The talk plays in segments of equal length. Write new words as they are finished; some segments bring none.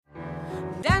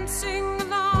dancing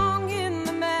along in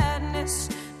the madness.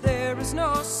 There is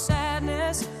no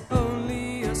sadness,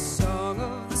 only a song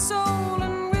of the soul,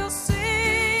 and we'll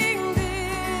sing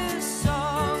this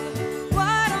song.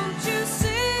 Why don't you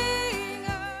sing?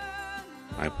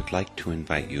 I would like to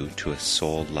invite you to a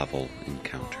soul-level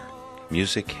encounter.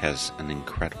 Music has an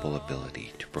incredible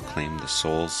ability to proclaim the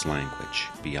soul's language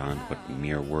beyond what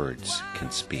mere words can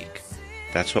speak.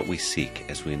 That's what we seek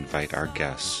as we invite our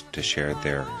guests to share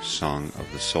their song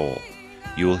of the soul.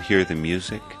 You will hear the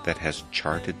music that has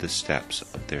charted the steps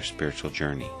of their spiritual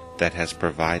journey, that has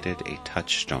provided a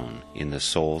touchstone in the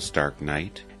soul's dark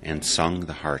night and sung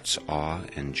the heart's awe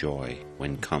and joy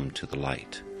when come to the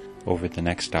light. Over the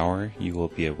next hour, you will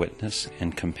be a witness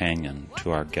and companion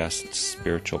to our guests'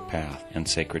 spiritual path and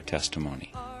sacred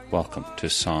testimony. Welcome to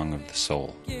Song of the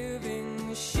Soul.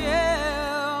 Giving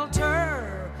shelter,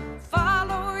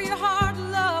 follow your heart,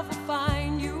 love will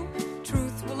find you,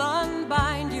 truth will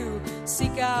unbind you,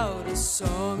 seek out a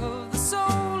song of the soul,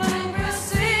 and we'll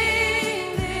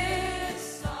sing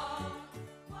this song.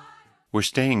 We're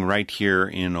staying right here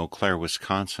in Eau Claire,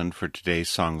 Wisconsin for today's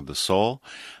Song of the Soul.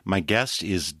 My guest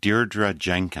is Deirdre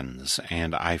Jenkins,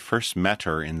 and I first met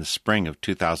her in the spring of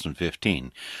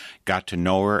 2015. Got to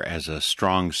know her as a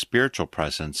strong spiritual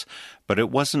presence, but it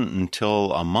wasn't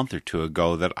until a month or two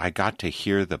ago that I got to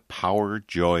hear the power,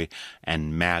 joy,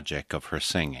 and magic of her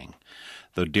singing.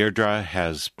 Though Deirdre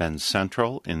has been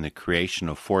central in the creation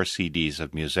of 4 CDs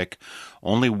of music,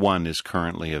 only one is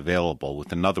currently available,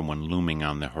 with another one looming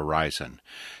on the horizon.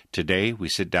 Today, we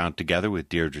sit down together with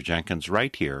Deirdre Jenkins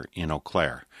right here in Eau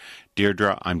Claire.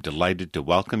 Deirdre, I'm delighted to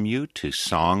welcome you to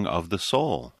Song of the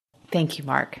Soul. Thank you,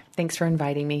 Mark. Thanks for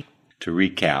inviting me. To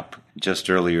recap, just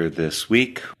earlier this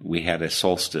week, we had a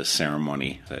solstice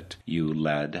ceremony that you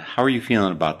led. How are you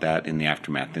feeling about that in the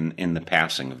aftermath, in the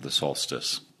passing of the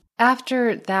solstice?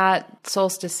 After that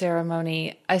solstice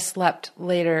ceremony, I slept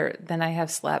later than I have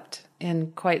slept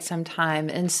in quite some time.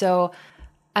 And so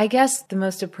I guess the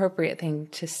most appropriate thing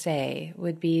to say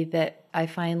would be that I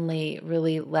finally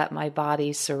really let my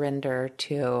body surrender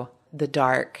to the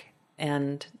dark,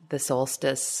 and the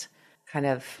solstice kind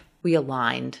of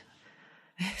realigned.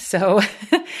 So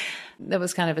that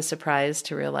was kind of a surprise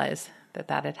to realize that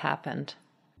that had happened.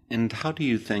 And how do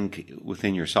you think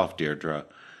within yourself, Deirdre,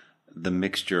 the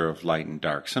mixture of light and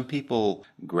dark? Some people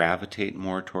gravitate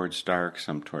more towards dark,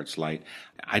 some towards light.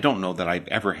 I don't know that I've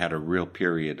ever had a real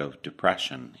period of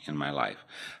depression in my life.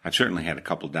 I've certainly had a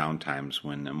couple down times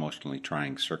when emotionally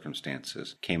trying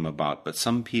circumstances came about, but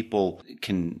some people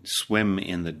can swim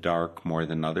in the dark more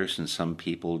than others, and some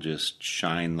people just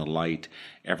shine the light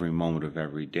every moment of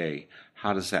every day.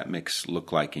 How does that mix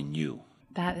look like in you?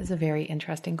 That is a very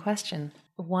interesting question.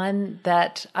 One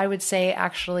that I would say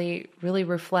actually really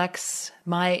reflects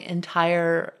my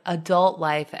entire adult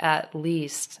life, at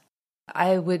least.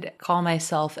 I would call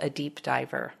myself a deep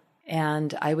diver,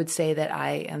 and I would say that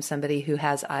I am somebody who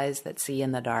has eyes that see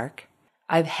in the dark.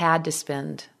 I've had to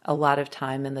spend a lot of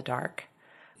time in the dark.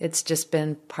 It's just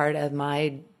been part of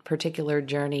my particular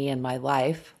journey in my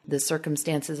life. The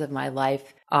circumstances of my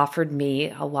life offered me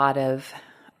a lot of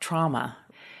trauma.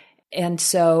 And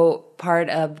so part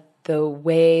of the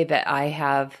way that I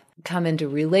have come into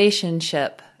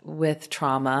relationship with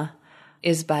trauma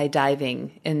is by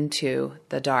diving into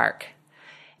the dark.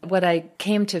 What I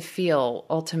came to feel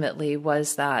ultimately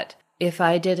was that if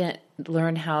I didn't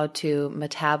learn how to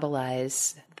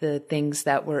metabolize the things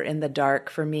that were in the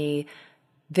dark for me,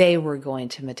 they were going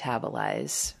to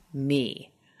metabolize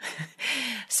me.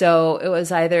 So it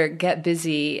was either get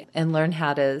busy and learn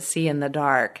how to see in the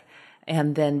dark,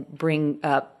 and then bring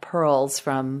up pearls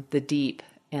from the deep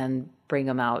and bring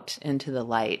them out into the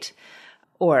light,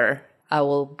 or I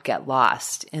will get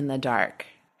lost in the dark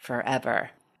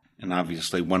forever. And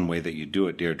obviously one way that you do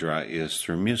it, Deirdre, is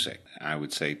through music. I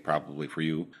would say probably for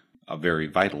you a very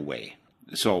vital way.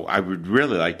 So I would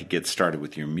really like to get started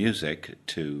with your music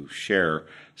to share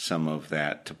some of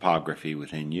that topography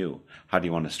within you. How do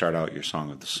you want to start out your Song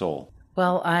of the Soul?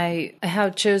 Well, I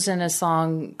have chosen a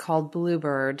song called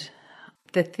Bluebird.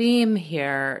 The theme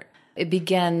here, it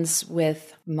begins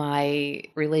with my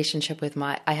relationship with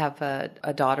I have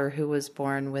a daughter who was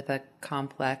born with a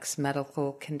complex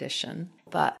medical condition.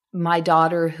 But my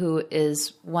daughter, who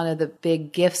is one of the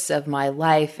big gifts of my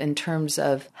life in terms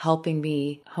of helping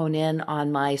me hone in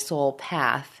on my soul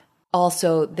path,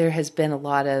 also there has been a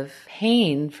lot of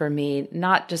pain for me,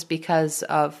 not just because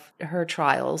of her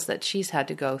trials that she's had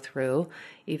to go through,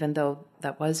 even though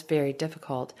that was very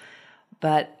difficult,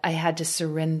 but I had to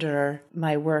surrender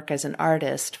my work as an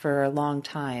artist for a long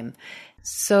time.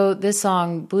 So this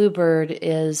song, Bluebird,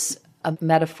 is a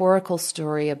metaphorical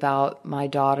story about my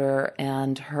daughter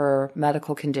and her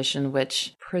medical condition,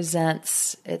 which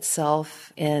presents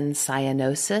itself in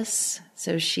cyanosis.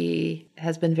 So she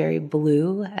has been very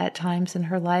blue at times in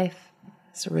her life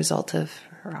as a result of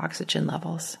her oxygen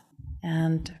levels.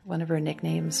 And one of her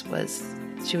nicknames was,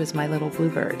 she was my little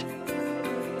bluebird.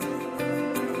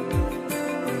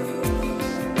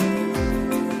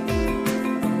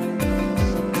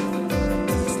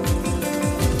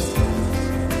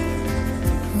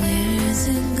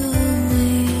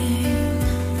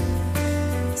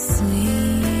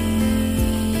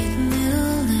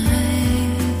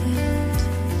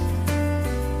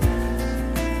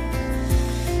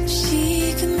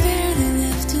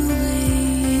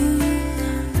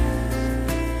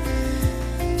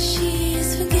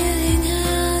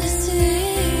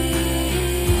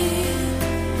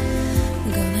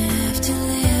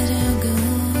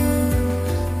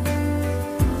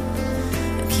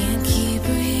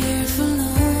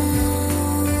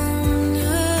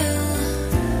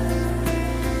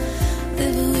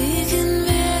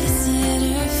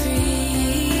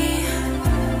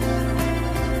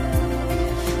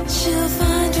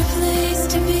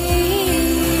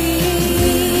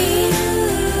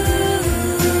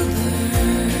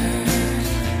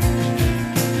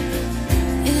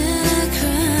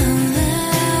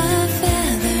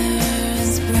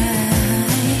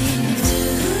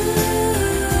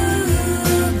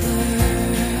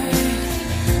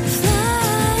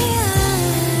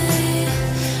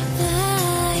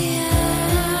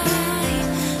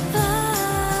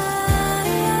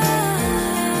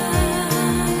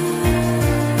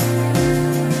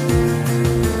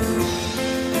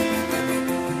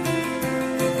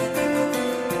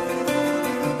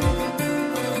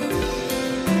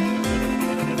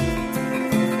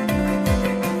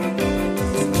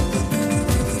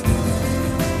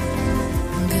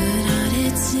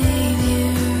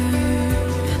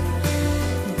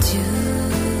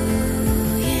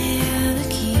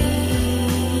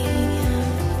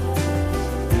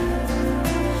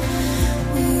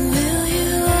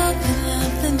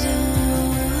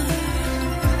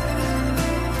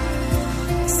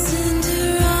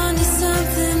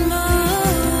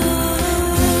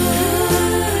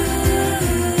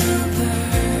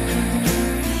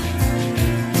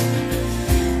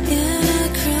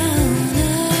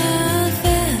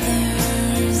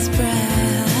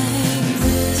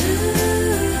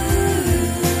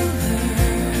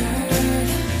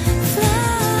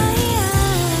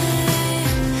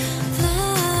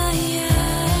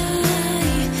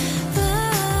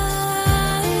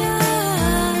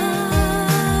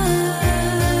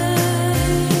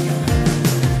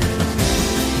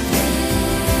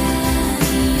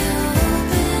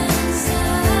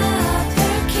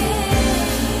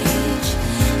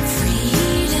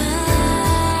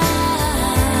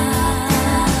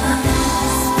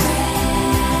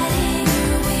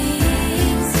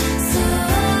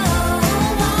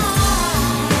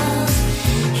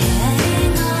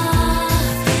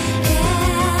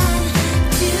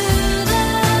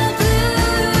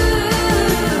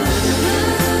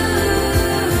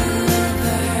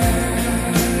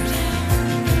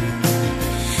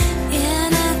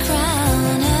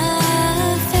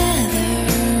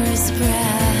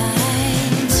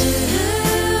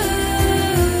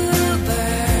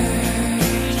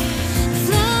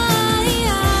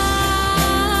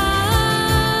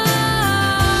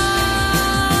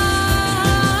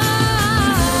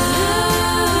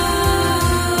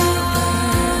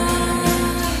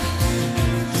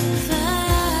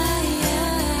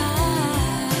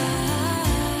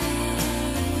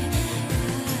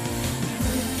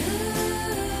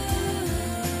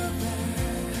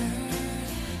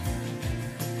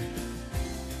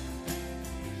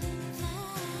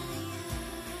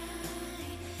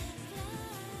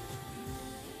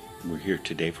 We're here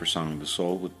today for Song of the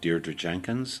Soul with Deirdre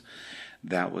Jenkins.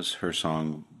 That was her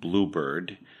song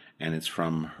Bluebird, and it's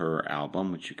from her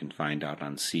album, which you can find out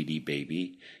on CD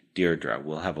Baby. Deirdre,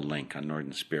 we'll have a link on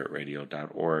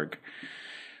northernspiritradio.org.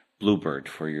 Bluebird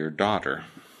for your daughter,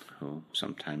 who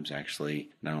sometimes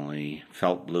actually not only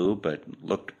felt blue, but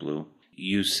looked blue.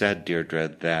 You said, Deirdre,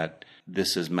 that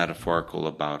this is metaphorical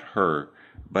about her,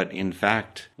 but in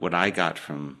fact, what I got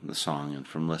from the song and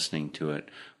from listening to it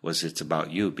was it's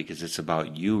about you, because it's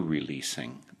about you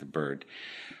releasing the bird.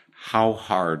 How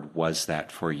hard was that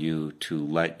for you to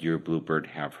let your bluebird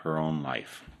have her own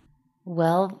life?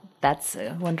 Well, that's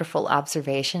a wonderful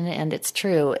observation, and it's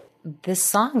true. This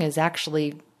song is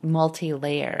actually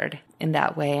multi-layered in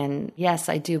that way, and yes,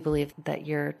 I do believe that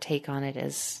your take on it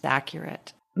is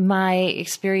accurate. My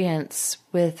experience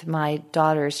with my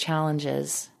daughter's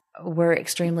challenges were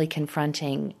extremely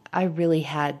confronting. I really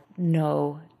had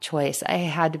no choice. I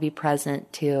had to be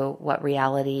present to what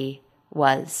reality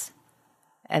was,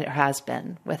 and it has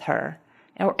been with her,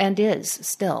 and is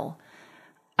still.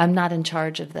 I'm not in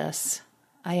charge of this.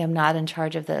 I am not in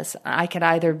charge of this. I could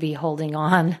either be holding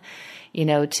on,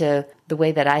 to the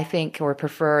way that I think or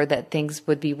prefer that things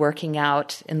would be working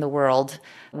out in the world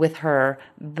with her,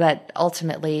 but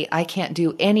ultimately I can't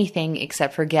do anything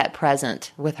except for get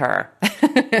present with her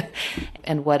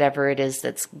and whatever it is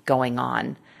that's going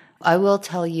on. I will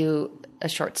tell you a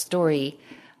short story.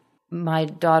 My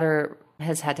daughter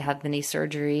has had to have many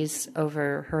surgeries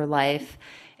over her life,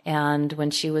 and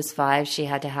when she was 5, she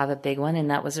had to have a big one,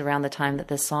 and that was around the time that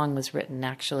this song was written,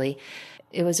 actually.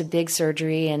 It was a big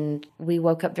surgery, and we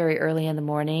woke up very early in the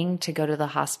morning to go to the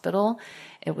hospital.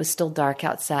 It was still dark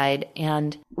outside,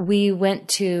 and we went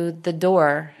to the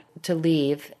door to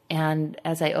leave, and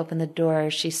as I opened the door,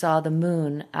 she saw the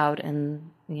moon out and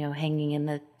hanging in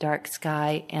the dark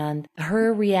sky, and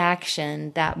her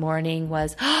reaction that morning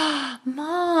was, "Oh,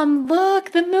 Mom,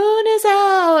 look, the moon is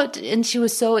out!" And she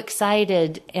was so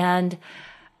excited. And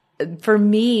for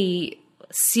me,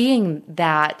 seeing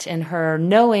that in her,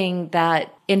 knowing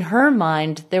that in her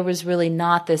mind, there was really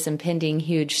not this impending,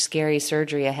 huge, scary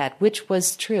surgery ahead, which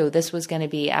was true. This was going to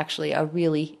be actually a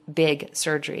really big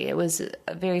surgery. It was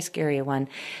a very scary one.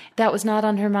 That was not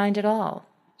on her mind at all.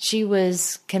 She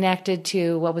was connected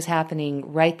to what was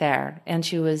happening right there, and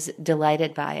she was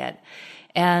delighted by it.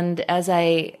 And as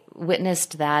I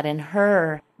witnessed that in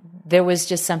her, there was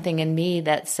just something in me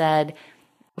that said,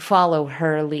 follow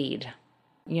her lead.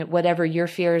 Whatever your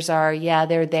fears are, yeah,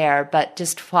 they're there, but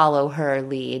just follow her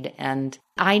lead. And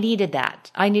I needed that.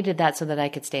 I needed that so that I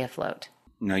could stay afloat.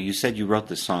 Now, you said you wrote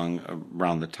this song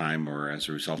around the time or as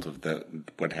a result of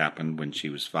what happened when she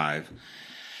was 5.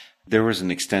 There was an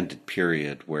extended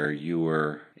period where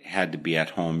you had to be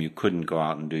at home. You couldn't go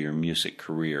out and do your music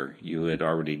career. You had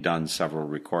already done several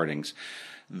recordings.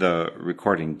 The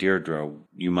recording Deirdre,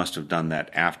 you must have done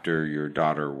that after your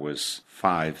daughter was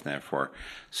 5, therefore.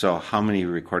 So how many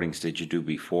recordings did you do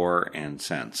before and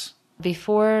since?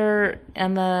 Before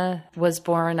Emma was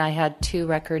born, I had 2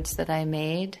 records that I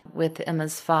made with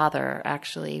Emma's father,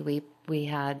 actually. We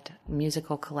had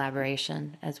musical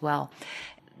collaboration as well.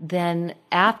 Then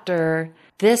after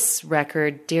this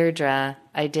record, Deirdre,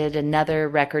 I did another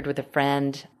record with a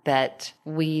friend that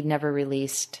we never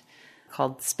released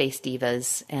called Space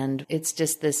Divas. And it's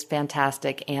just this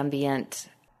fantastic ambient,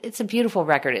 it's a beautiful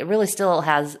record. It really still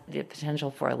has the potential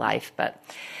for a life.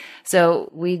 So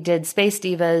we did Space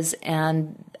Divas.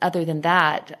 And other than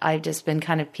that, I've just been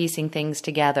kind of piecing things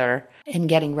together and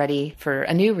getting ready for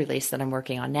a new release that I'm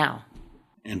working on now.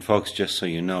 And folks, just so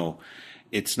you know,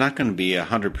 it's not going to be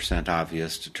 100%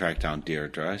 obvious to track down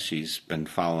Deirdre. She's been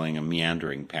following a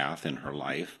meandering path in her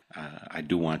life. I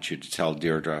do want you to tell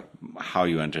Deirdre how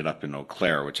you ended up in Eau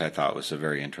Claire, which I thought was a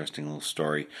very interesting little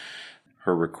story.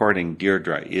 Her recording,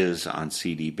 Deirdre, is on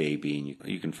CD Baby, and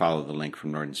you can follow the link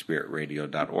from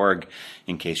northernspiritradio.org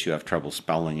in case you have trouble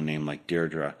spelling a name like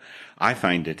Deirdre. I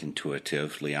find it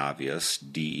intuitively obvious,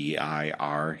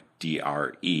 Deirdre.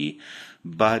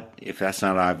 But if that's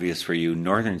not obvious for you,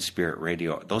 Northern Spirit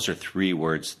Radio, those are 3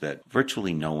 words that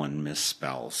virtually no one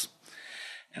misspells.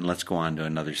 And let's go on to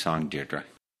another song, Deirdre.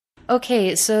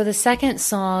 Okay, so the second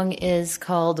song is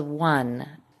called One.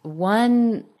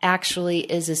 One actually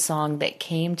is a song that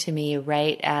came to me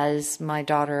right as my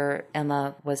daughter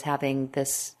Emma was having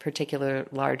this particular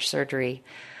large surgery.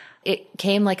 It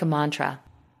came like a mantra,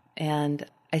 and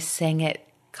I sang it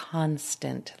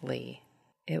constantly.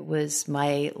 It was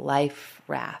my life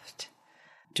raft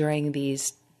during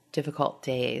these difficult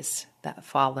days that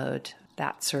followed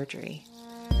that surgery.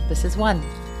 This is One.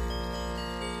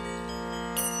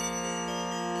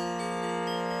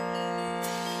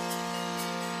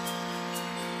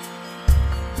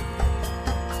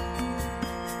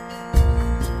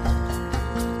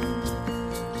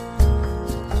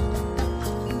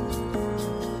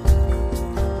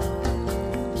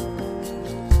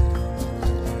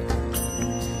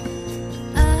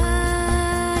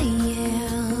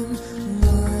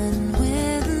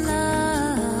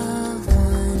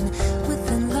 One with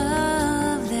the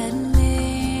love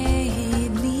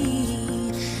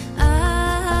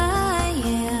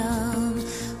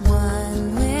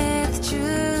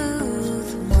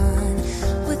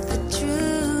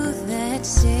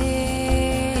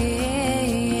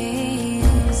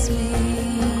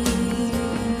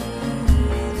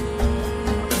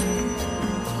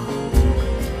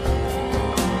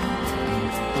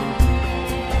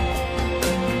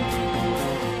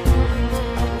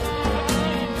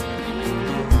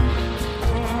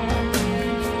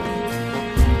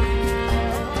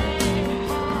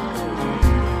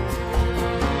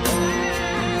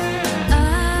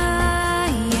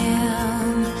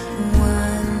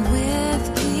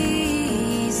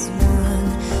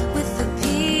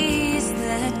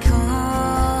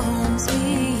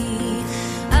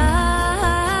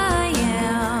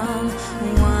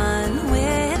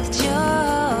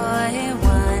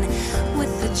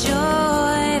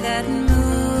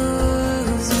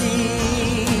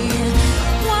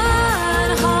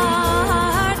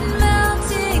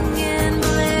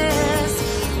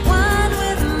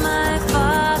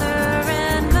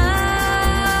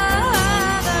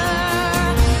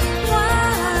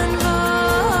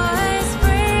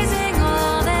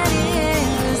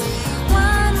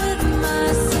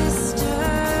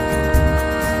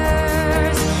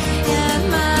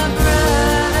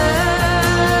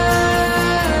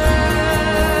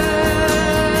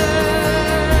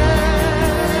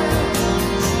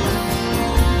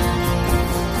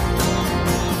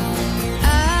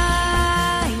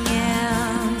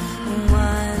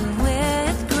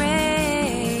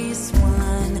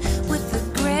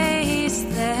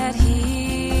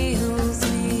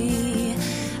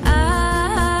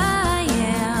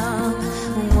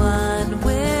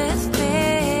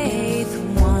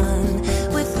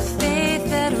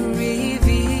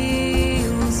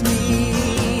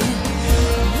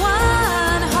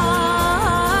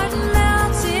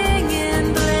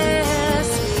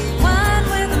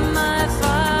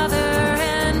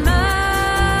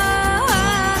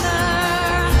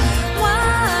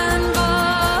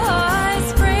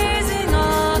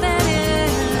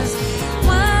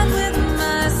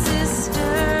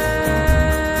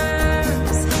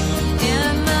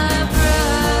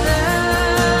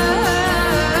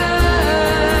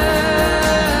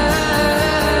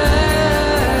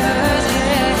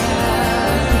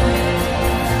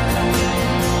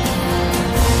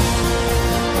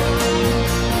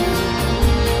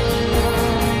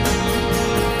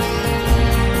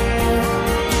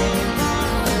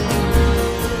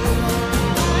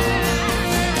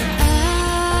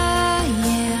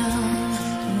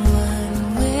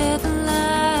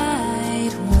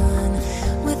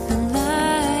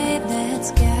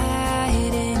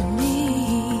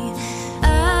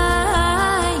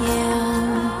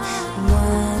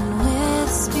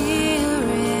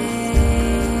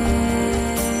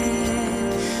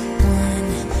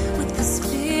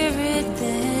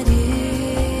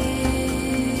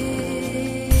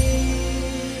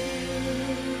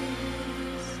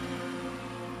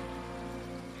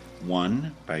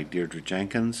by Deirdre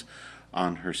Jenkins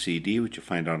on her CD, which you'll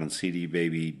find out on CD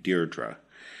Baby Deirdre.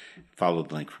 Follow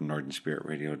the link from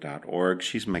northernspiritradio.org.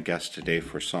 She's my guest today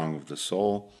for Song of the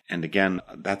Soul. And again,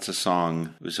 that's a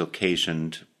song that was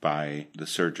occasioned by the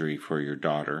surgery for your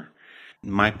daughter.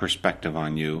 My perspective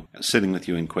on you, sitting with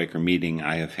you in Quaker meeting,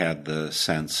 I have had the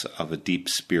sense of a deep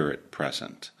spirit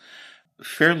present.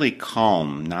 Fairly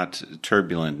calm, not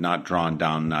turbulent, not drawn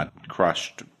down, not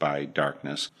crushed by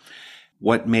darkness.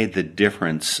 What made the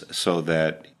difference so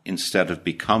that instead of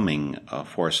becoming a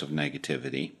force of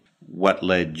negativity, what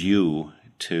led you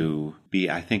to be,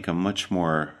 I think, a much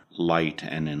more light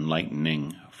and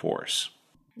enlightening force?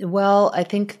 Well, I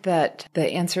think that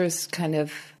the answer is kind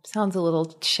of sounds a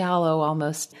little shallow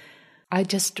almost. I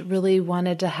just really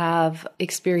wanted to have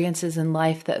experiences in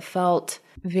life that felt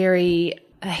very,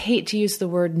 I hate to use the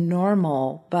word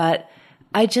normal, but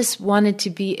I just wanted to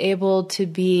be able to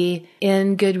be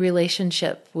in good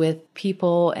relationship with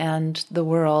people and the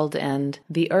world and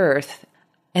the earth.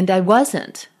 And I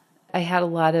wasn't. I had a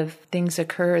lot of things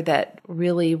occur that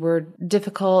really were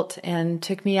difficult and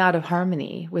took me out of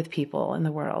harmony with people in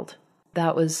the world.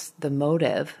 That was the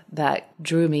motive that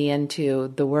drew me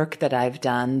into the work that I've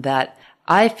done that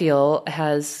I feel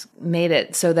has made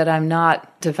it so that I'm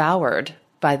not devoured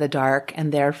by the dark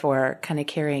and therefore kind of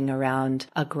carrying around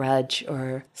a grudge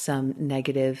or some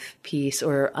negative piece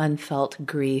or unfelt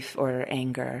grief or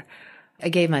anger. I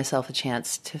gave myself a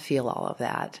chance to feel all of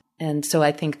that. And so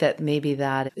I think that maybe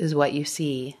that is what you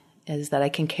see, is that I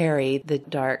can carry the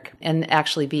dark and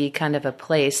actually be kind of a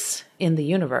place in the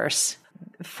universe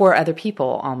for other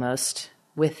people almost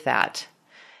with that.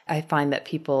 I find that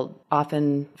people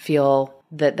often feel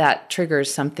that that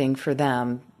triggers something for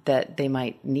them that they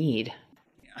might need.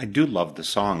 I do love the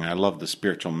song. I love the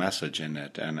spiritual message in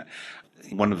it. And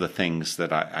one of the things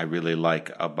that I really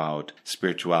like about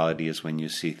spirituality is when you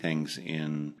see things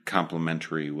in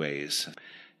complementary ways.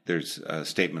 There's a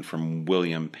statement from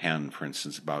William Penn, for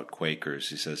instance, about Quakers.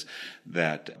 He says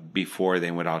that before they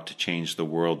went out to change the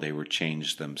world, they were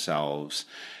changed themselves.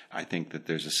 I think that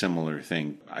there's a similar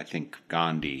thing. I think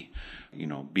Gandhi,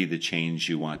 be the change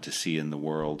you want to see in the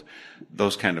world.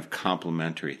 Those kind of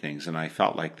complementary things. And I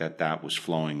felt like that was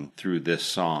flowing through this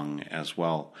song as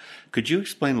well. Could you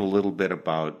explain a little bit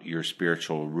about your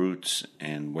spiritual roots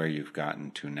and where you've gotten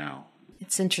to now?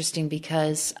 It's interesting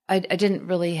because I didn't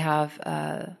really have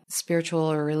a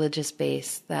spiritual or religious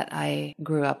base that I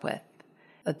grew up with.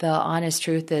 But the honest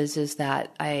truth is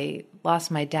that I lost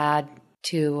my dad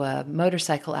to a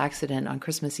motorcycle accident on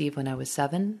Christmas Eve when I was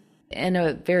 7. In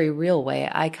a very real way,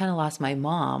 I kind of lost my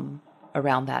mom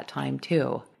around that time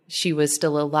too. She was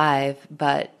still alive,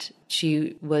 but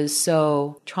she was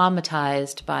so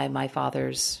traumatized by my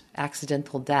father's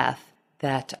accidental death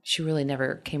that she really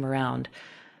never came around.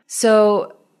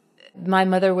 So my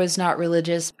mother was not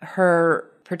religious.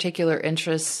 Her particular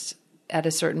interests at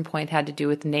a certain point had to do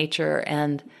with nature.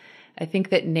 And I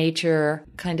think that nature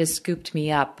kind of scooped me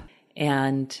up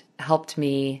and helped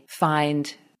me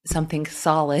find something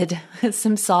solid,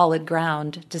 some solid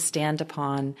ground to stand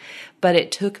upon. But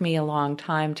it took me a long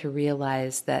time to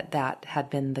realize that that had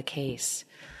been the case.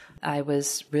 I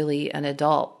was really an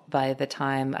adult by the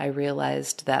time I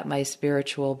realized that my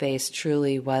spiritual base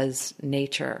truly was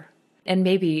nature and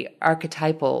maybe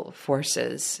archetypal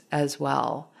forces as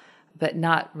well, but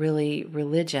not really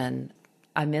religion.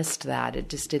 I missed that. It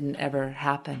just didn't ever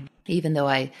happen. Even though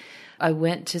I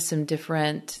went to some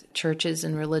different churches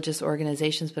and religious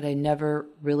organizations, but I never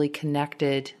really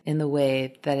connected in the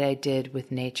way that I did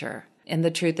with nature. And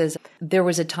the truth is, there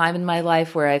was a time in my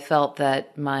life where I felt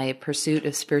that my pursuit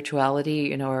of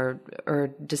spirituality,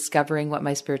 or discovering what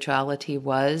my spirituality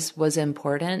was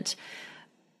important.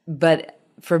 But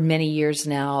for many years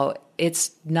now,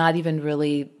 it's not even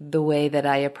really the way that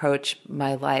I approach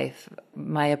my life.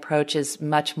 My approach is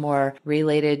much more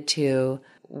related to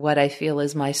what I feel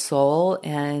is my soul,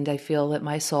 and I feel that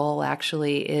my soul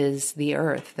actually is the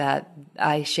earth, that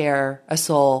I share a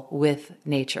soul with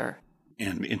nature.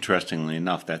 And interestingly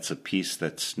enough, that's a piece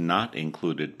that's not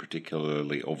included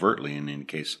particularly overtly in any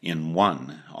case in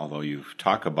One, although you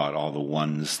talk about all the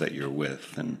ones that you're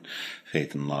with and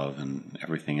faith and love and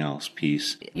everything else,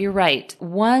 peace. You're right.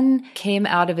 One came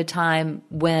out of a time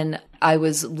when I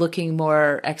was looking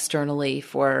more externally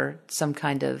for some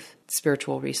kind of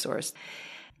spiritual resource.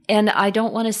 And I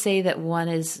don't want to say that One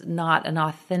is not an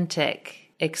authentic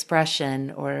expression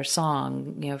or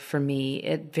song, for me.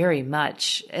 It very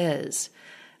much is.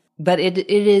 But it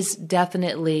is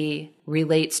definitely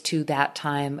relates to that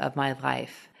time of my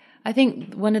life. I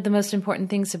think one of the most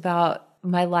important things about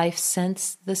my life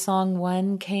since the song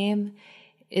One came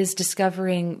is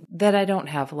discovering that I don't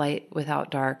have light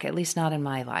without dark, at least not in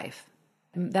my life.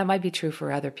 That might be true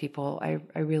for other people.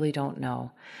 I really don't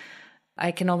know.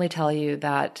 I can only tell you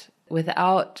that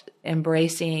without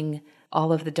embracing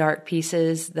all of the dark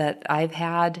pieces that I've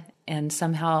had and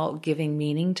somehow giving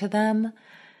meaning to them,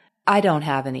 I don't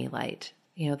have any light.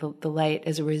 The light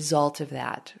is a result of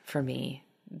that for me.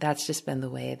 That's just been the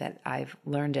way that I've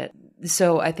learned it.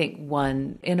 So I think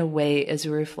one, in a way, is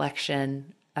a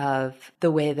reflection of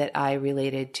the way that I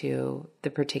related to the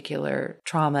particular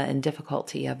trauma and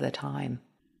difficulty of the time.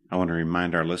 I want to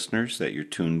remind our listeners that you're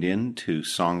tuned in to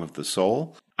Song of the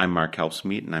Soul. I'm Mark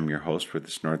Helpsmeet, and I'm your host for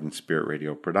this Northern Spirit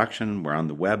Radio production. We're on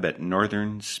the web at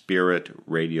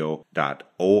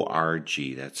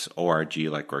northernspiritradio.org. That's ORG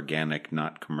like organic,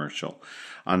 not commercial.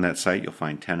 On that site, you'll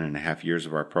find 10 and a half years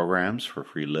of our programs for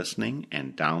free listening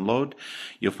and download.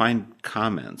 You'll find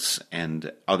comments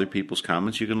and other people's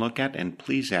comments you can look at, and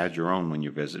please add your own when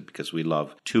you visit, because we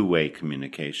love two-way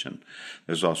communication.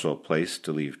 There's also a place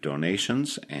to leave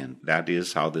donations, and that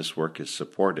is how this work is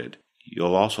supported.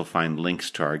 You'll also find links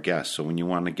to our guests, so when you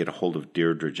want to get a hold of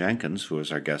Deirdre Jenkins, who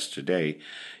is our guest today,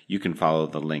 you can follow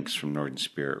the links from Northern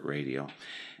Spirit Radio.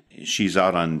 She's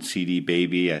out on CD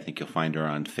Baby. I think you'll find her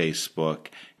on Facebook.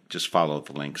 Just follow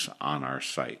the links on our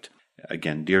site.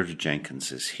 Again, Deirdre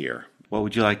Jenkins is here. What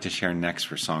would you like to share next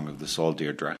for Song of the Soul,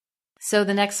 Deirdre? So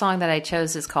the next song that I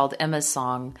chose is called Emma's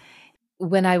Song.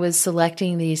 When I was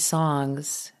selecting these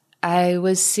songs, I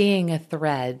was seeing a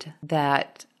thread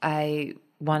that I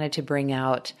wanted to bring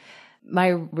out. My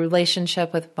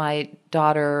relationship with my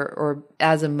daughter, or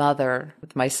as a mother,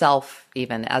 with myself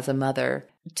even as a mother,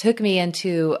 took me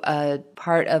into a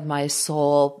part of my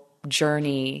soul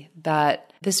journey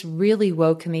that this really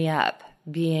woke me up,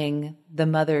 being the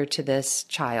mother to this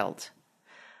child.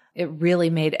 It really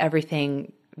made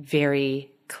everything very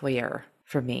clear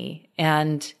for me,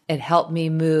 and it helped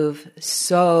me move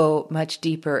so much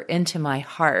deeper into my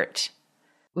heart,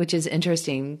 which is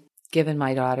interesting given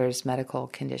my daughter's medical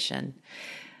condition.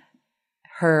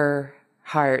 Her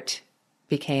heart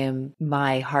became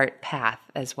my heart path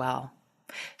as well.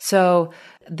 So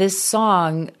this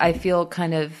song, I feel,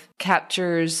 kind of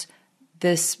captures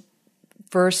this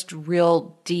first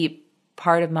real deep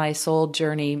part of my soul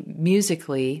journey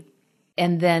musically.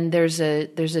 And then there's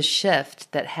a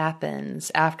shift that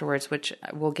happens afterwards, which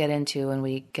we'll get into when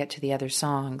we get to the other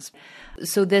songs.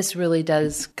 So this really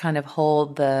does kind of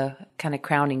hold the kind of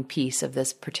crowning piece of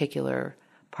this particular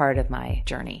part of my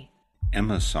journey.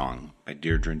 Emma's Song by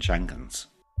Deirdre Jenkins.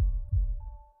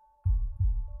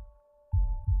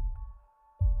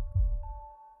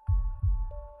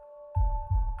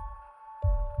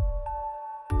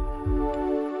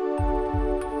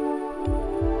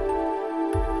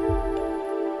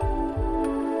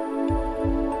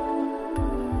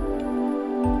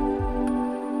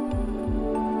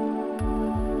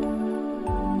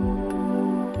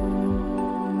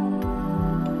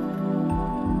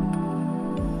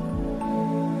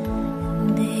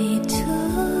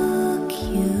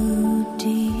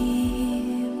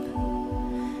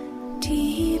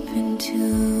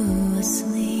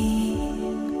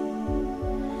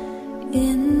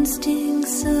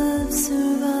 Instincts of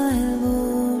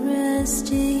survival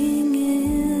resting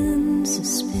in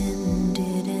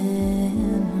suspended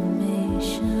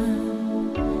animation,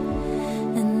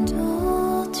 and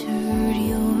altered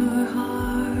your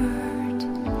heart,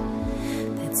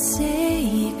 that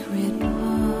sacred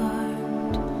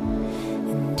part,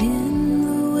 and in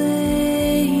the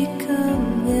wake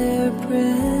of their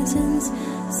presence,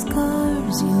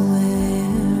 scars you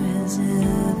wear as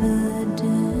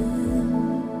evidence.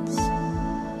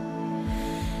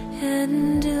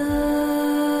 And I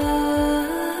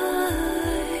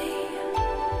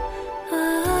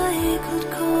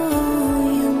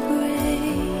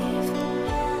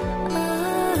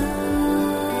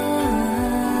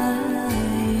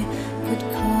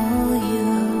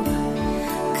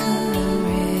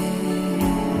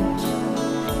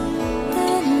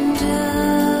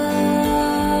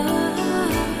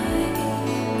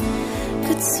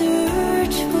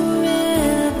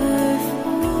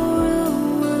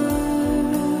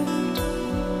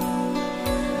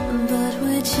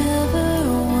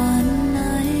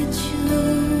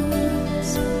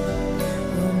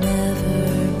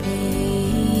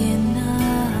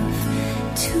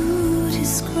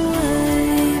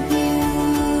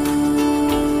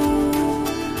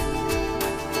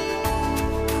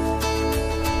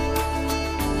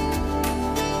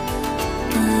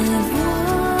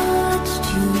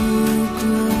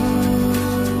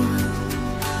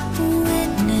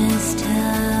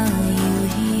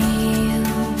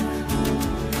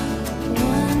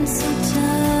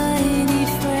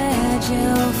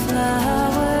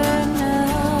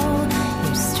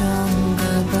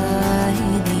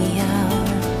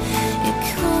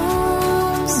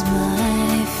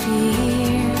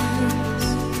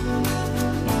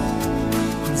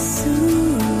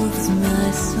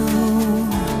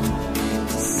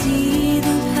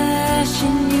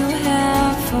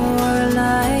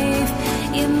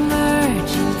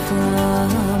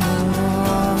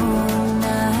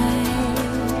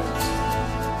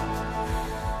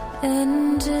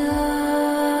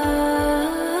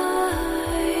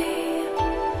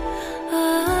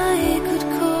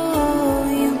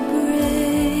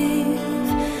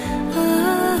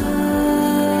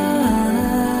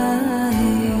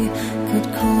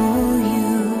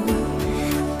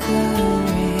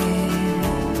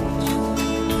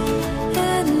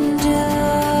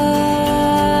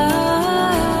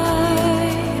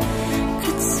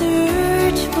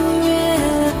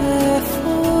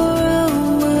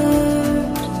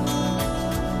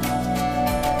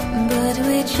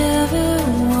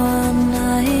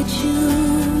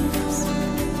choose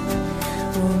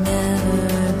will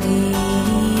never be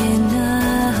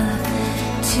enough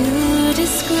to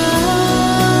describe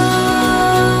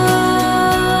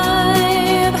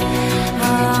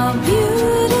how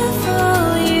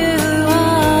beautiful you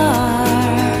are,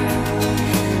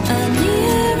 an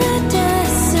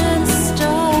iridescent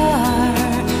star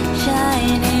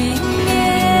shining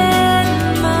in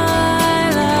my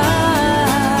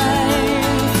life.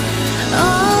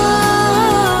 Oh,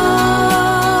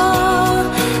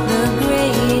 the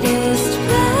greatest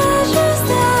pleasures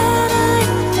that I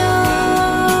know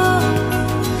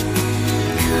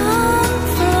come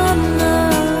from the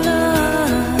love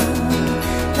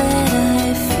that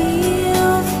I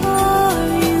feel for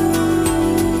you.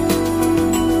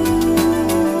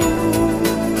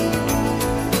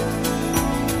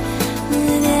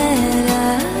 That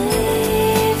I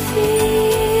feel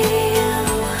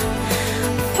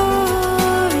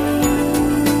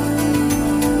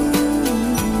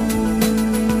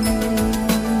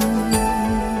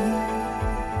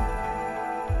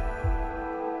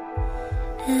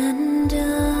and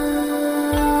I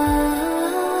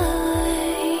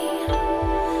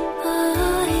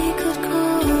could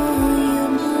call you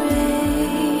brave.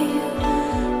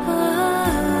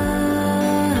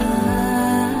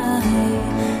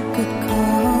 I could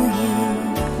call you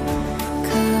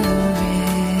courage.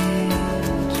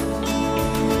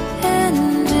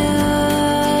 And I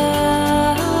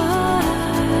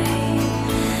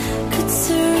could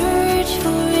search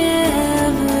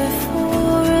forever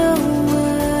for a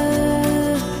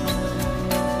word,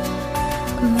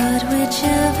 but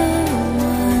whichever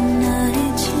one I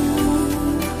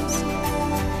choose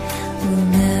will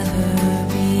never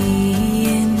be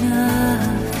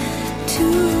enough to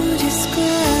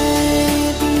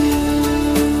describe you.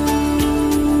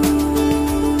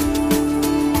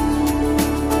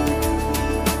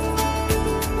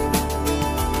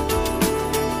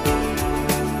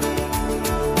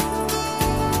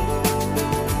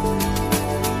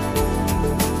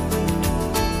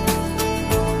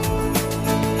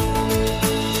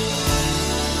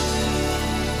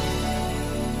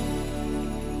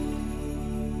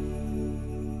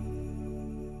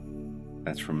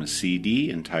 That's from a CD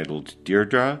entitled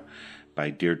Deirdre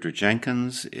by Deirdre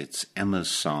Jenkins. It's Emma's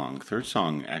song, third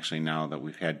song actually now that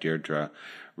we've had Deirdre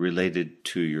related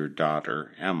to your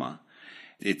daughter, Emma.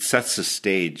 It sets the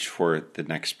stage for the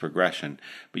next progression.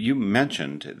 But you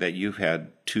mentioned that you've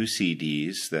had two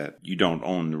CDs that you don't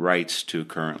own the rights to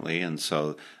currently, and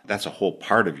so that's a whole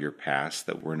part of your past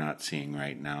that we're not seeing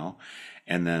right now.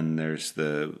 And then there's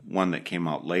the one that came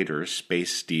out later,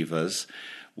 Space Divas,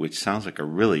 which sounds like a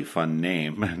really fun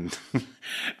name, and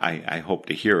I hope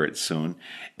to hear it soon.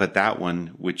 But that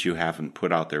one, which you haven't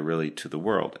put out there really to the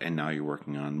world, and now you're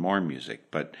working on more music.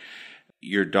 But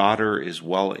your daughter is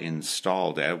well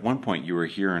installed. At one point, you were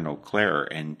here in Eau Claire,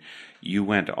 and you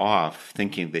went off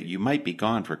thinking that you might be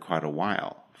gone for quite a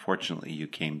while. Fortunately, you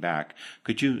came back.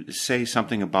 Could you say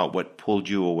something about what pulled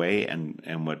you away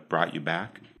and what brought you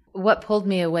back? What pulled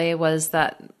me away was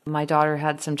that my daughter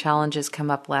had some challenges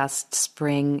come up last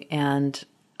spring, and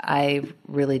I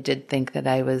really did think that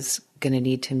I was going to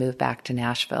need to move back to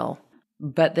Nashville.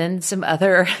 But then some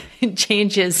other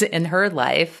changes in her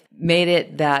life made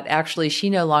it that actually she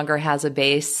no longer has a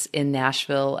base in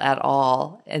Nashville at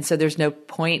all. And so there's no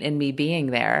point in me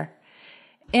being there.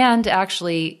 And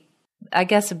actually, I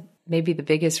guess maybe the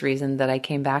biggest reason that I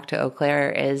came back to Eau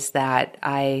Claire is that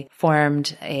I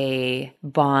formed a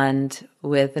bond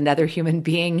with another human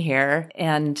being here.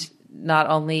 And not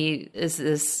only is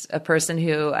this a person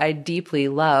who I deeply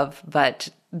love, but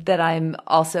that I'm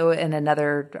also in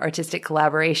another artistic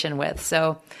collaboration with.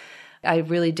 So I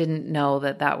really didn't know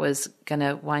that that was going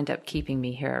to wind up keeping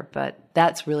me here. But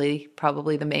that's really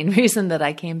probably the main reason that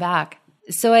I came back.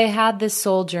 So I had this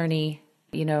soul journey,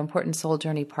 important soul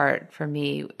journey part for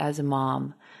me as a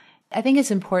mom. I think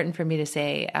it's important for me to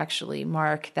say, actually,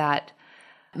 Mark, that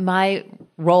my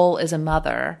role as a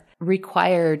mother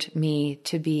required me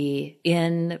to be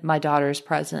in my daughter's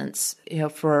presence,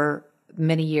 for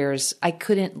many years. I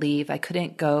couldn't leave. I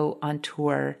couldn't go on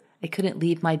tour. I couldn't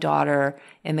leave my daughter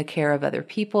in the care of other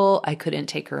people. I couldn't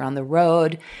take her on the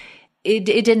road. It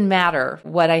didn't matter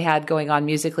what I had going on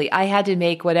musically. I had to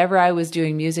make whatever I was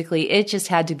doing musically. It just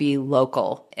had to be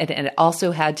local. And it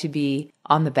also had to be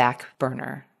on the back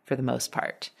burner for the most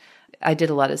part. I did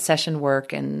a lot of session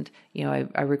work, and,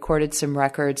 I recorded some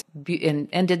records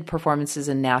and did performances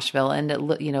in Nashville and, a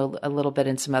little bit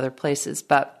in some other places.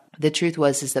 But the truth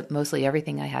is that mostly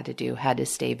everything I had to do had to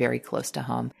stay very close to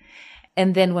home.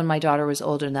 And then when my daughter was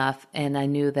old enough and I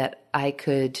knew that I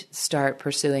could start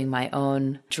pursuing my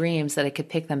own dreams, that I could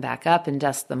pick them back up and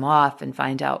dust them off and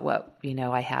find out what,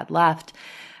 I had left,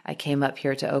 I came up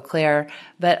here to Eau Claire.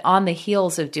 But on the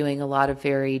heels of doing a lot of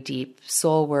very deep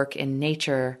soul work in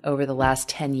nature over the last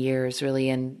 10 years, really,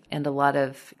 and a lot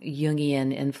of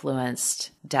Jungian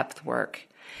influenced depth work.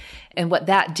 And what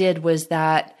that did was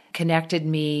that connected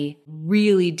me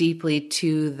really deeply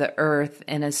to the earth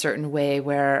in a certain way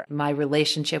where my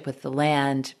relationship with the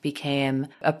land became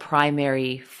a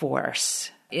primary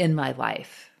force in my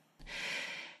life.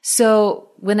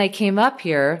 So when I came up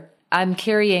here, I'm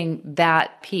carrying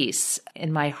that piece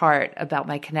in my heart about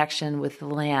my connection with the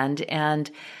land.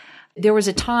 And there was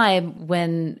a time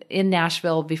when in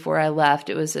Nashville before I left,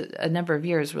 it was a number of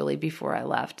years really before I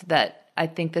left, that I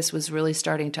think this was really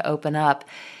starting to open up.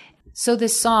 So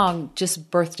this song just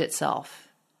birthed itself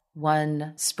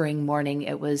one spring morning.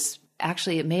 It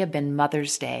may have been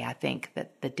Mother's Day, I think,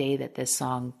 that the day that this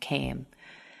song came.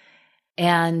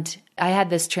 And I had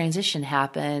this transition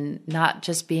happen, not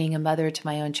just being a mother to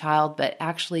my own child, but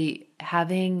actually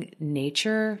having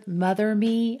nature mother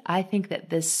me. I think that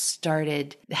this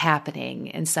started happening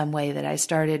in some way, that I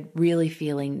started really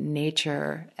feeling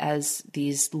nature as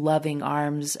these loving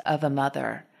arms of a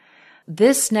mother.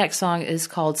 This next song is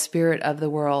called Spirit of the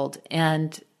World,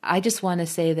 and I just want to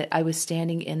say that I was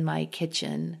standing in my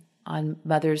kitchen on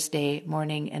Mother's Day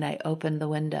morning, and I opened the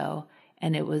window,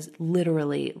 and it was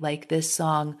literally like this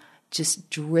song just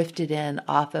drifted in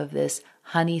off of this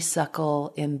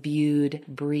honeysuckle-imbued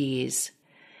breeze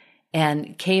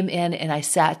and came in, and I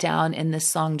sat down, and this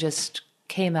song just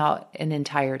came out in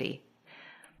entirety.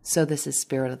 So this is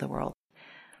Spirit of the World.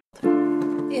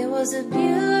 It was a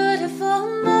beautiful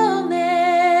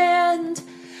moment.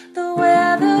 The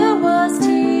weather was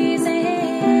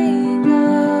teasing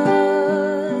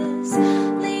us,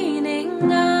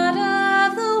 leaning out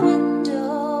of the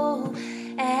window,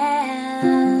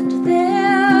 and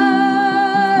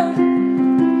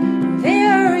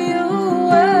there you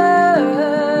were,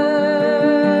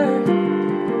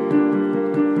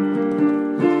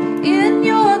 in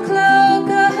your cloak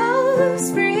of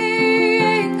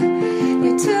spring.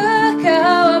 You took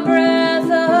our breath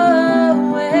away.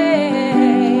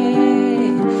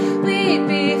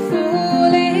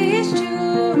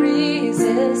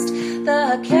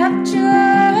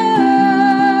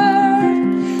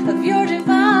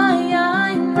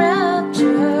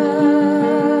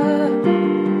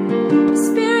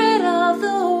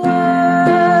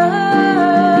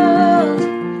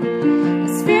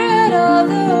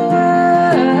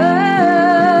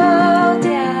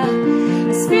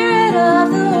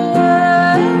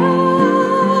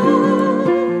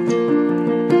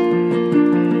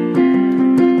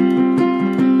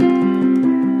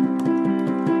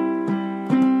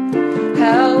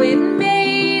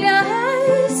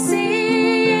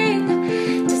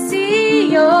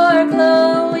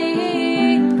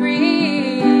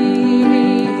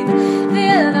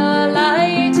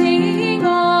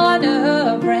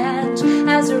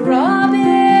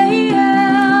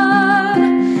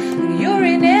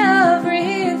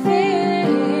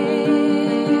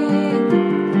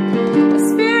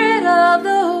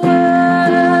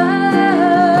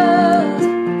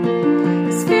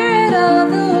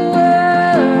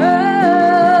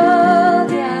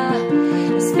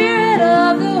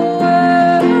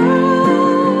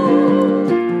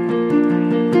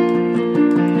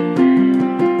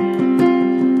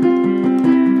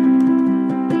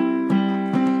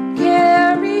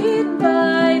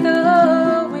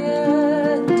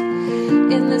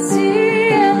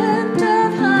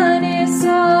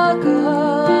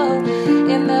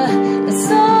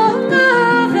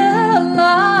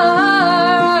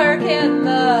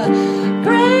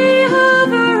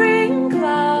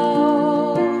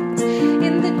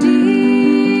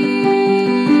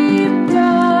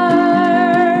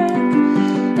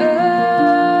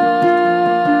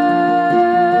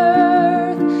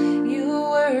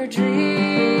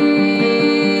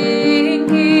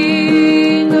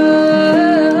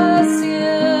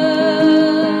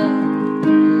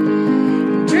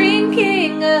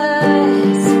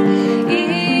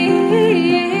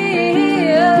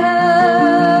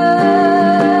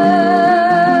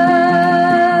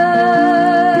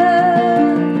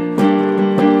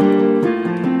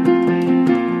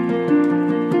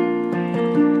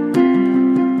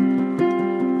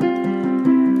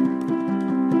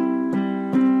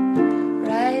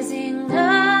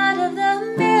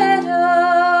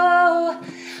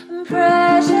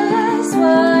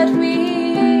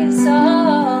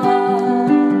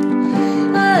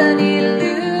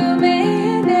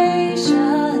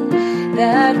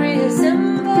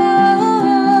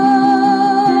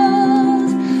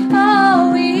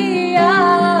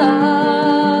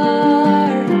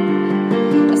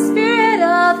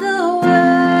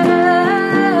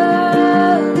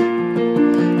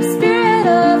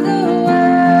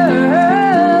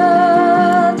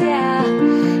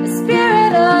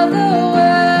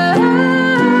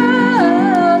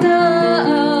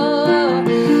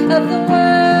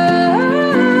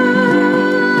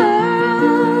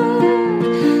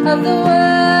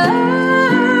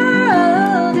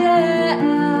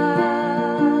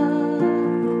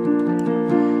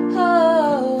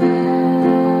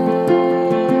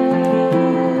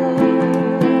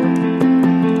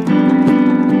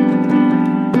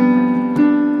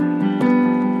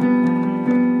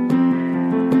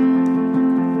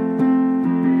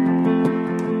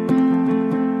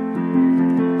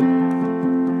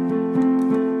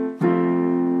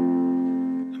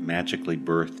 magically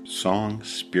birthed song,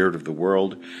 Spirit of the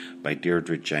World, by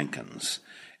Deirdre Jenkins.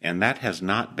 And that has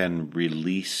not been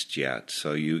released yet,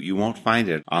 so you won't find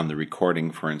it on the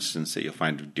recording, for instance, that you'll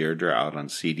find of Deirdre out on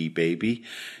CD Baby.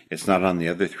 It's not on the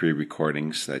other 3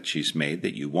 recordings that she's made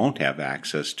that you won't have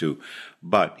access to.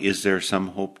 But is there some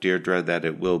hope, Deirdre, that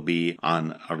it will be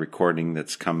on a recording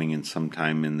that's coming in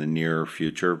sometime in the near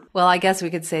future? Well, I guess we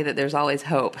could say that there's always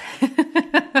hope.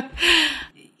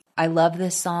 I love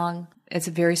this song. It's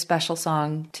a very special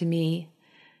song to me.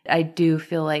 I do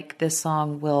feel like this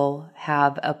song will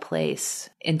have a place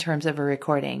in terms of a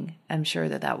recording. I'm sure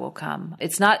that that will come.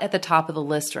 It's not at the top of the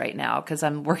list right now because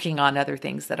I'm working on other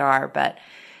things that are, but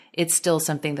it's still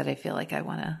something that I feel like I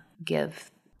want to give.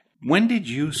 When did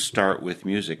you start with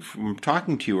music? From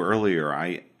talking to you earlier,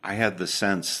 I had the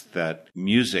sense that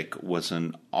music was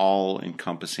an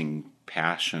all-encompassing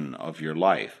passion of your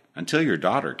life until your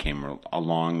daughter came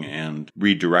along and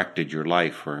redirected your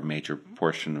life for a major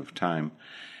portion of time.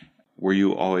 Were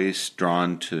you always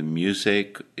drawn to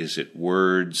music? Is it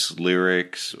words,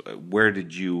 lyrics? Where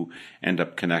did you end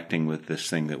up connecting with this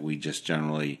thing that we just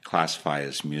generally classify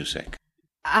as music?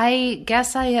 I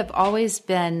guess I have always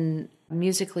been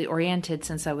musically oriented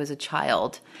since I was a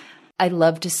child. I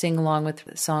love to sing along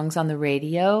with songs on the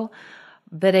radio,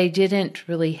 but I didn't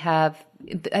really have,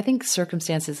 I think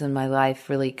circumstances in my life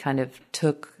really kind of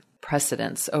took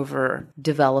precedence over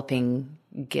developing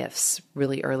gifts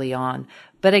really early on.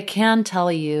 But I can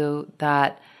tell you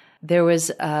that there was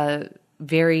a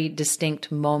very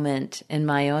distinct moment in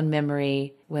my own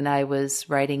memory when I was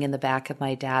riding in the back of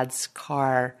my dad's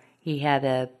car. He had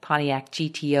a Pontiac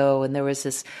GTO, and there was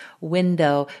this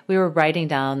window. We were riding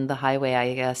down the highway,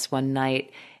 I guess, one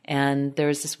night, and there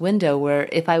was this window where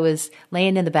if I was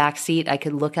laying in the back seat, I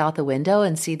could look out the window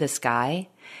and see the sky.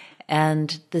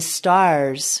 And the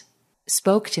stars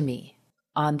spoke to me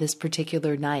on this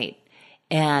particular night.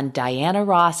 And Diana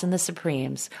Ross and the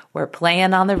Supremes were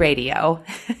playing on the radio.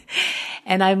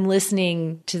 And I'm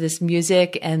listening to this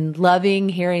music and loving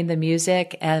hearing the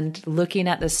music and looking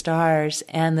at the stars.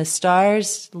 And the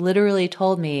stars literally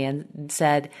told me and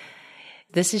said,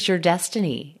 "This is your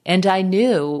destiny." And I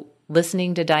knew,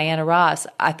 listening to Diana Ross,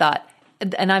 I thought,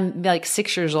 and I'm like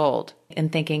 6 years old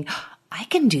and thinking, I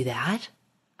can do that.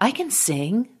 I can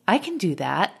sing. I can do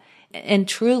that. And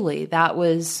truly, that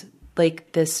was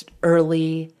like this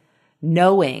early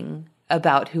knowing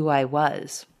about who I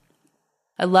was.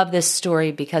 I love this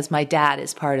story because my dad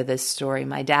is part of this story.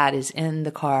 My dad is in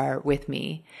the car with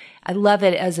me. I love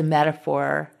it as a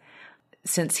metaphor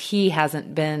since he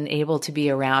hasn't been able to be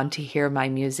around to hear my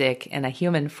music in a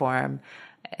human form.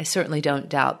 I certainly don't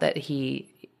doubt that he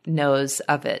knows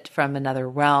of it from another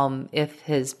realm if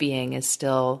his being is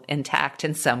still intact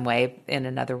in some way in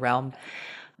another realm.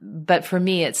 But for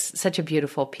me, it's such a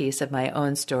beautiful piece of my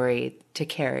own story to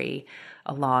carry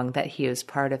along that he was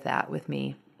part of that with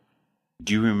me.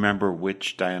 Do you remember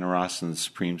which Diana Ross and the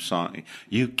Supreme song?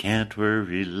 You can't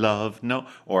worry, love, no,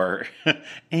 or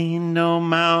Ain't No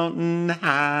Mountain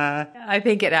High. I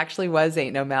think it actually was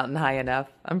Ain't No Mountain High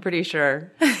Enough. I'm pretty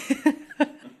sure.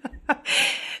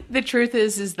 The truth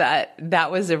is that that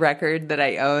was a record that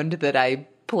I owned that I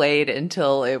played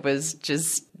until it was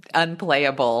just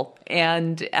unplayable.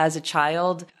 And as a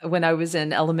child, when I was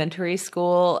in elementary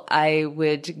school, I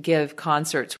would give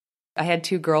concerts. I had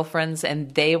 2 girlfriends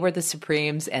and they were the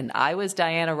Supremes and I was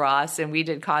Diana Ross, and we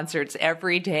did concerts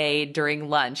every day during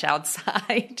lunch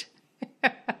outside.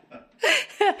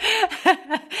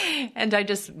 And I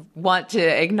just want to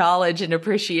acknowledge and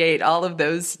appreciate all of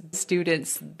those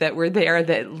students that were there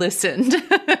that listened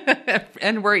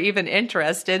and were even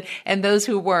interested, and those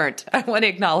who weren't. I want to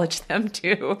acknowledge them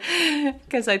too,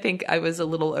 because I think I was a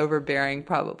little overbearing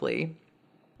probably.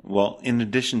 Well, in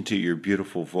addition to your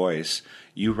beautiful voice,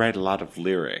 you write a lot of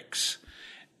lyrics.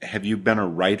 Have you been a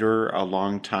writer a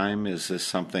long time? Is this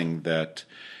something that,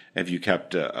 have you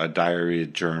kept a diary, a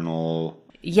journal?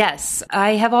 Yes,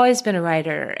 I have always been a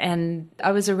writer, and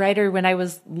I was a writer when I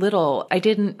was little. I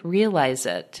didn't realize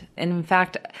it. And in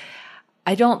fact,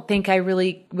 I don't think I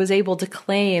really was able to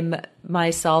claim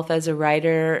myself as a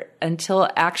writer until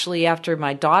actually after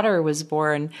my daughter was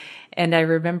born. And I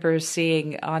remember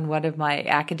seeing on one of my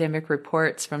academic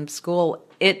reports from school,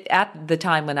 at the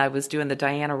time when I was doing the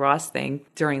Diana Ross thing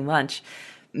during lunch,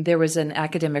 there was an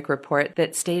academic report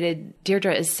that stated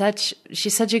Deirdre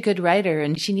she's such a good writer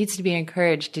and she needs to be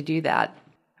encouraged to do that.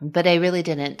 But I really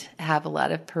didn't have a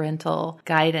lot of parental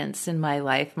guidance in my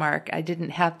life, Mark. I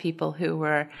didn't have people who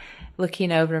were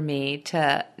looking over me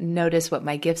to notice what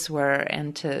my gifts were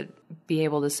and to be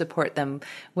able to support them.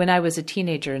 When I was a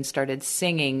teenager and started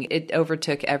singing, it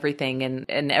overtook everything,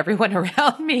 and everyone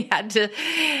around me had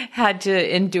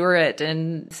to endure it.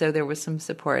 And so there was some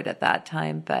support at that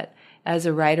time. But as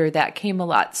a writer, that came a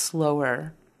lot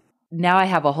slower. Now I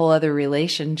have a whole other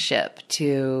relationship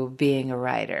to being a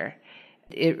writer.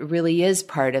 It really is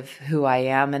part of who I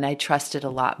am, and I trust it a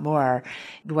lot more.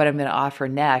 What I'm going to offer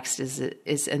next is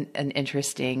an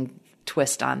interesting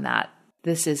twist on that.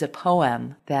 This is a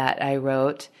poem that I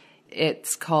wrote.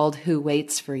 It's called Who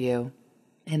Waits for You?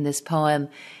 And this poem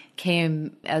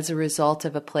came as a result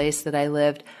of a place that I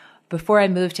lived. Before I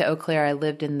moved to Eau Claire, I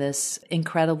lived in this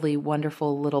incredibly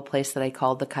wonderful little place that I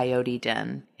called the Coyote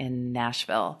Den in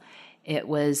Nashville. It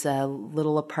was a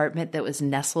little apartment that was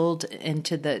nestled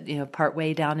into the,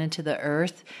 partway down into the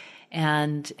earth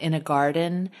and in a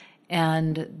garden,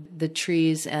 and the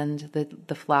trees and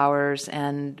the flowers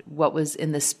and what was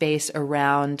in the space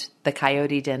around the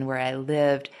Coyote Den where I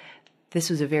lived.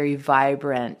 This was a very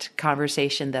vibrant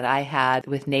conversation that I had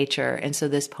with nature. And so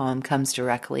this poem comes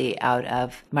directly out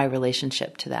of my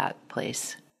relationship to that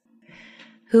place.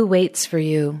 Who waits for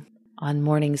you on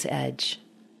morning's edge,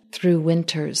 through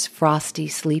winter's frosty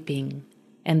sleeping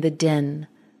and the din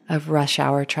of rush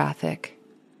hour traffic?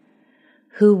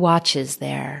 Who watches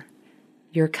there,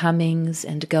 your comings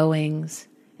and goings,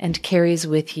 and carries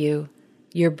with you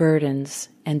your burdens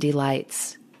and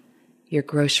delights, your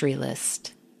grocery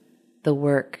list, the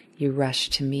work you rush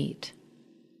to meet?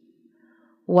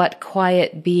 What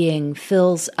quiet being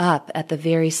fills up at the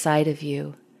very sight of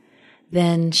you,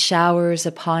 then showers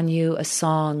upon you a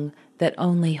song that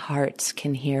only hearts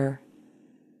can hear?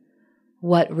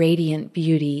 What radiant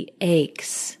beauty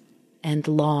aches and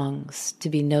longs to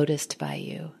be noticed by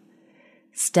you,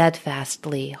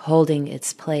 steadfastly holding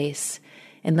its place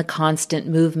in the constant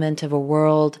movement of a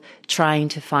world trying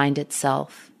to find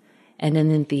itself, and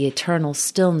in the eternal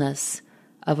stillness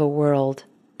of a world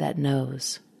that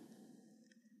knows?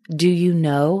 Do you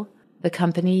know the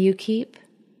company you keep,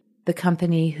 the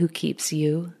company who keeps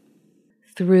you,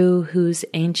 through whose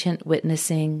ancient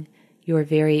witnessing your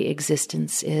very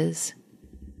existence is?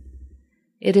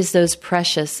 It is those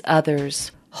precious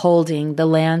others holding the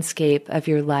landscape of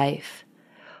your life,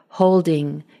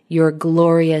 holding your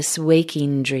glorious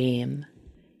waking dream.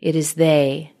 It is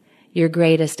they, your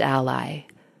greatest ally,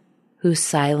 who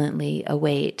silently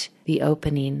await the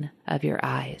opening of your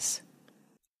eyes.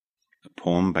 A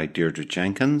poem by Deirdre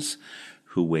Jenkins,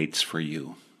 Who Waits for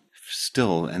You.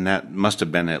 Still, and that must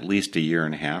have been at least a year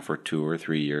and a half or 2 or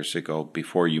 3 years ago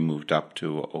before you moved up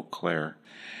to Eau Claire.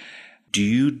 Do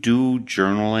you do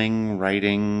journaling,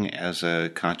 writing as a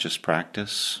conscious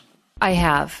practice? I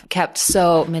have kept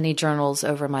so many journals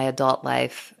over my adult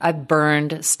life. I've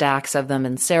burned stacks of them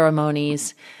in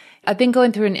ceremonies. I've been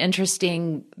going through an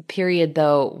interesting period,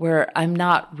 though, where I'm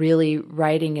not really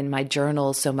writing in my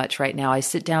journal so much right now. I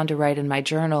sit down to write in my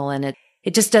journal, and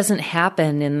it just doesn't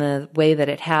happen in the way that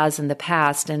it has in the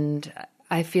past. And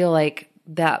I feel like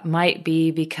that might be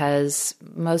because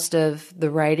most of the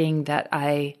writing that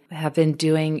I have been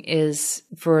doing is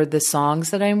for the songs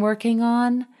that I'm working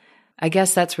on. I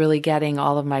guess that's really getting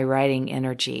all of my writing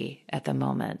energy at the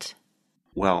moment.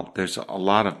 Well, there's a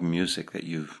lot of music that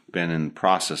you've been in the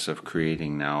process of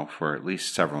creating now for at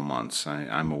least several months.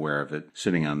 I'm aware of it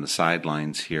sitting on the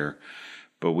sidelines here.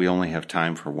 But we only have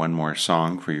time for one more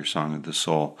song for your Song of the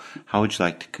Soul. How would you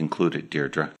like to conclude it,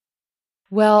 Deirdre?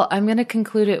 Well, I'm going to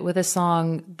conclude it with a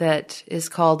song that is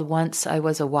called Once I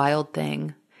Was a Wild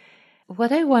Thing.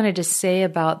 What I wanted to say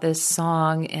about this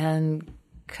song and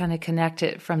kind of connect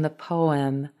it from the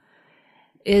poem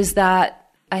is that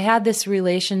I had this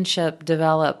relationship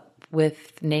develop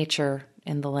with nature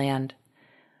in the land.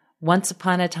 Once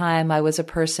upon a time, I was a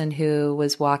person who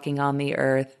was walking on the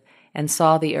earth and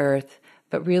saw the earth,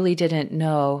 but really didn't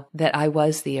know that I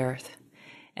was the earth.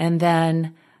 And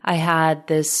then I had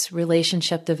this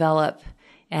relationship develop,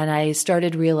 and I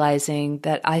started realizing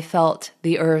that I felt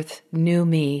the earth knew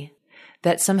me,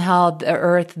 that somehow the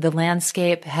earth, the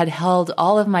landscape, had held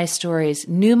all of my stories,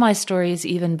 knew my stories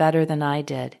even better than I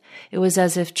did. It was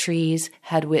as if trees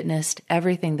had witnessed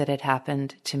everything that had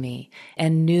happened to me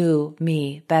and knew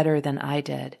me better than I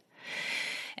did.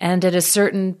 And at a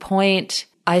certain point,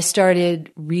 I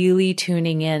started really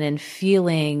tuning in and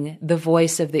feeling the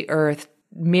voice of the earth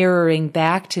mirroring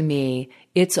back to me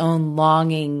its own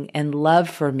longing and love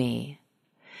for me.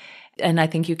 And I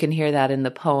think you can hear that in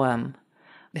the poem.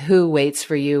 Who waits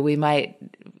for you? We might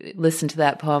listen to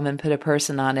that poem and put a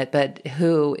person on it, but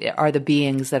who are the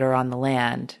beings that are on the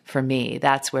land for me?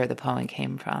 That's where the poem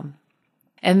came from.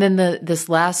 And then this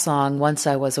last song, Once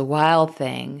I Was a Wild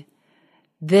Thing,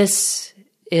 this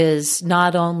is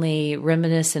not only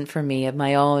reminiscent for me of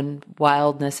my own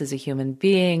wildness as a human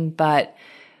being, but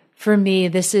for me,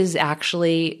 this is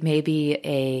actually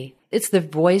it's the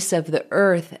voice of the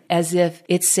earth, as if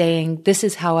it's saying, this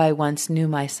is how I once knew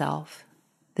myself.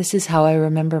 This is how I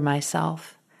remember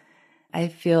myself. I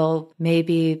feel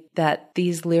maybe that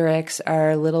these lyrics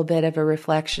are a little bit of a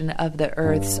reflection of the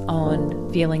earth's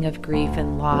own feeling of grief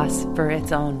and loss for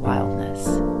its own wildness.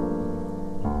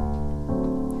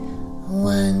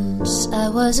 Once I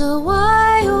was a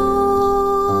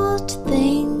wild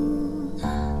thing,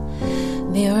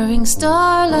 mirroring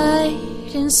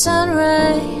starlight and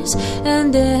sunrise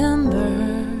and ember,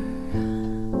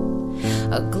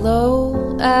 a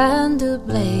glow and a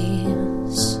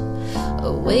blaze,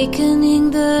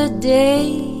 awakening the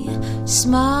day,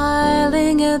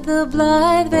 smiling at the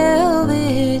blithe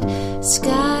velvet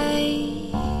sky.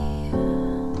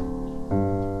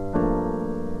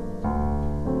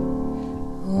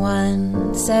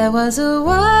 Once I was a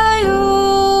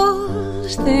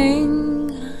wild thing,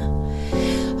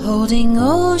 holding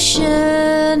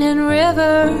ocean and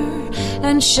river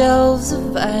and shelves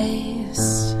of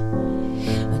ice,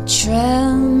 a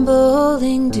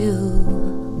trembling dew,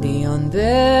 the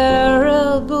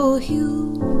unbearable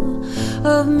hue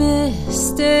of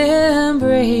mist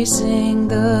embracing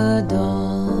the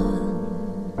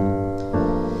dawn.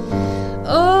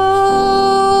 Oh,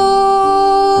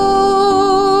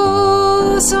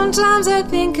 sometimes I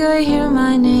think I hear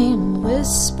my name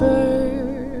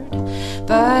whispered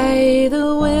by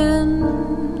the wind,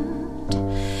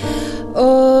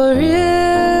 or in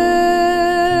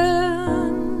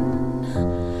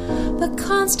the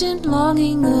constant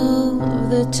longing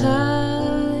of the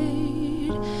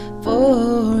tide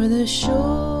for the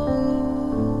shore.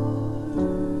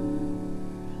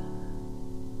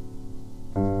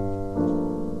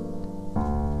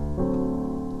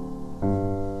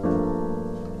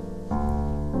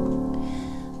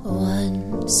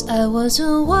 Once I was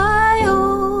a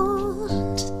wild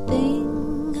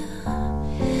thing,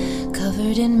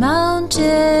 covered in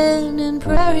mountain and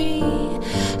prairie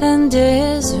and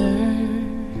desert,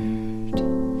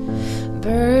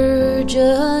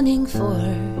 burgeoning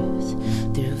forth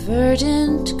through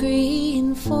verdant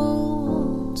green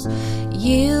folds,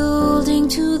 yielding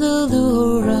to the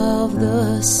lure of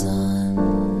the sun,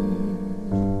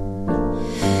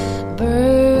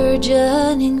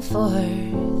 burgeoning forth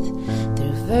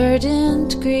through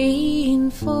verdant green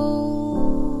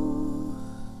folds,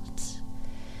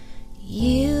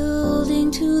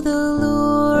 yielding to the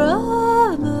lure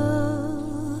of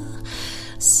the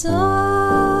sun.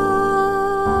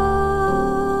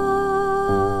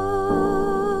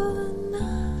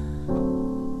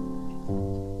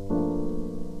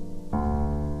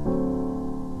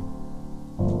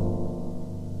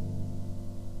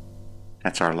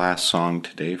 That's our last song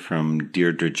today from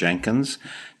Deirdre Jenkins.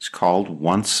 It's called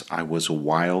Once I Was a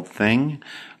Wild Thing,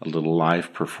 a little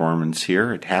live performance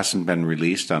here. It hasn't been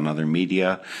released on other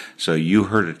media, so you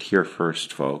heard it here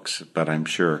first, folks, but I'm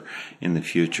sure in the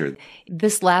future.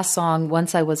 This last song,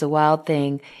 Once I Was a Wild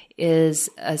Thing, is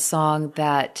a song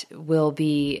that will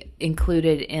be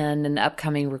included in an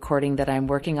upcoming recording that I'm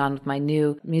working on with my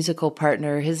new musical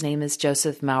partner. His name is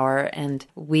Joseph Maurer, and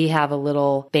we have a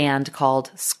little band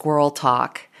called Squirrel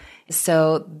Talk.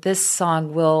 So this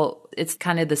song it's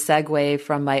kind of the segue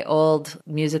from my old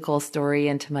musical story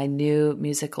into my new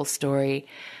musical story.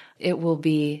 It will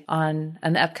be on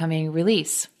an upcoming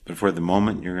release. But for the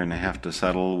moment, you're going to have to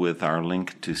settle with our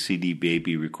link to CD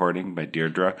Baby recording by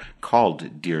Deirdre,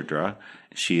 called Deirdre.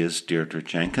 She is Deirdre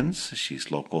Jenkins.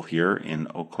 She's local here in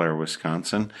Eau Claire,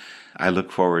 Wisconsin. I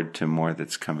look forward to more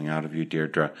that's coming out of you,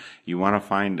 Deirdre. You want to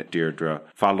find Deirdre,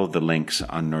 follow the links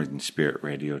on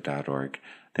northernspiritradio.org.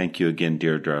 Thank you again,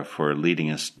 Deirdre, for leading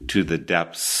us to the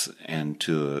depths and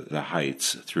to the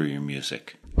heights through your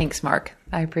music. Thanks, Mark.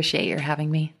 I appreciate your having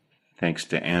me. Thanks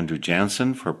to Andrew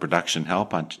Jansen for production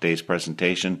help on today's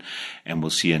presentation, and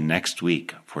we'll see you next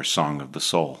week for Song of the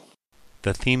Soul.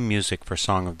 The theme music for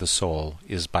Song of the Soul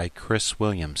is by Chris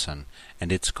Williamson,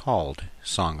 and it's called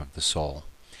Song of the Soul.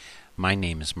 My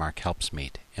name is Mark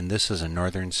Helpsmeet, and this is a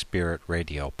Northern Spirit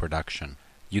Radio production.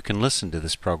 You can listen to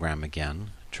this program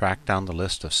again, track down the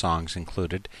list of songs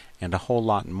included, and a whole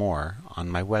lot more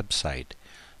on my website,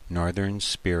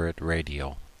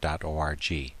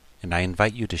 northernspiritradio.org. And I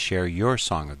invite you to share your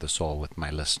Song of the Soul with my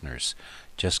listeners.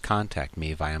 Just contact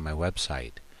me via my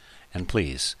website. And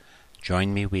please,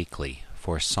 join me weekly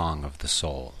for Song of the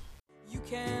Soul. You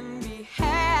can be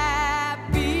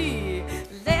happy,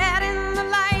 let in the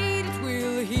light, it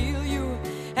will heal you,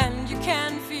 and you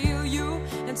can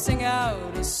sing out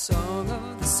a song